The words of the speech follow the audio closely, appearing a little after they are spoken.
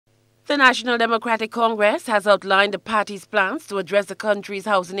The National Democratic Congress has outlined the party's plans to address the country's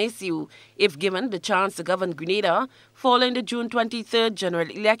housing issue if given the chance to govern Grenada following the June 23rd general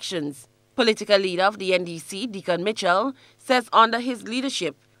elections. Political leader of the NDC, Deacon Mitchell, says under his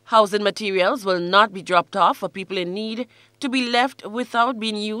leadership, housing materials will not be dropped off for people in need to be left without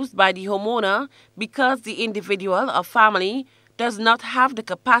being used by the homeowner because the individual or family does not have the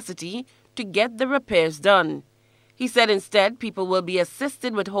capacity to get the repairs done. He said instead people will be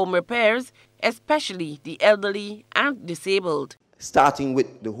assisted with home repairs, especially the elderly and disabled. Starting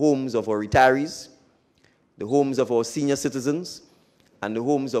with the homes of our retirees, the homes of our senior citizens, and the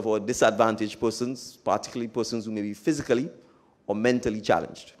homes of our disadvantaged persons, particularly persons who may be physically or mentally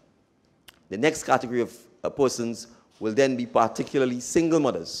challenged. The next category of persons will then be particularly single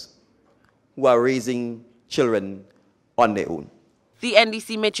mothers who are raising children on their own. The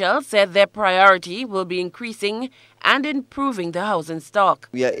NDC Mitchell said their priority will be increasing and improving the housing stock.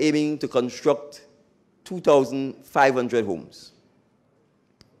 We are aiming to construct 2,500 homes.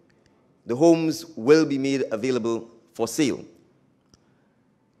 The homes will be made available for sale.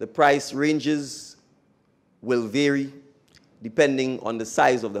 The price ranges will vary depending on the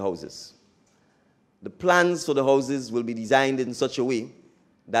size of the houses. The plans for the houses will be designed in such a way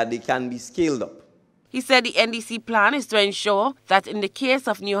that they can be scaled up. He said the NDC plan is to ensure that in the case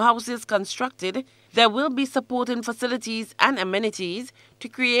of new houses constructed, there will be supporting facilities and amenities to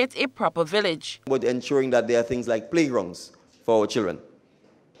create a proper village. But ensuring that there are things like playgrounds for our children.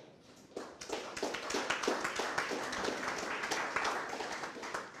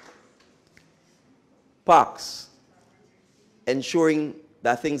 Parks. Ensuring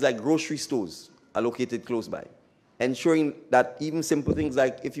that things like grocery stores are located close by. Ensuring that even simple things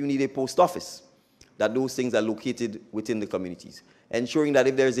like if you need a post office, that those things are located within the communities. Ensuring that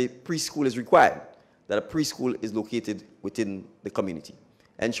if there is a preschool is required, that a preschool is located within the community.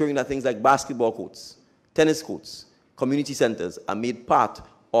 Ensuring that things like basketball courts, tennis courts, community centers are made part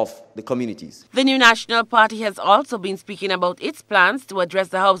of the communities. The New National Party has also been speaking about its plans to address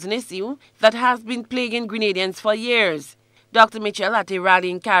the housing issue that has been plaguing Grenadians for years. Dr. Mitchell, at a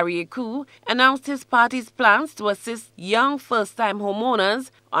rally in Carriacou, announced his party's plans to assist young first-time homeowners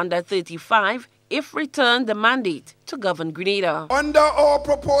under 35 if returned the mandate to govern Grenada. Under our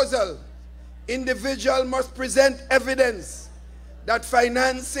proposal, individuals must present evidence that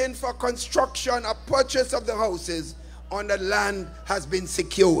financing for construction or purchase of the houses on the land has been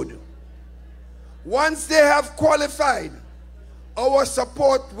secured. Once they have qualified, our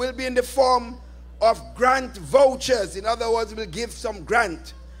support will be in the form of grant vouchers. In other words, we'll give some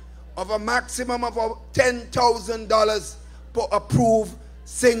grant of a maximum of $10,000 per approved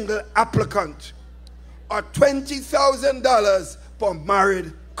single applicant, or $20,000 per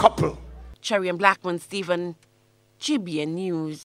married couple. Cherry and Blackman Stephen, GBN News.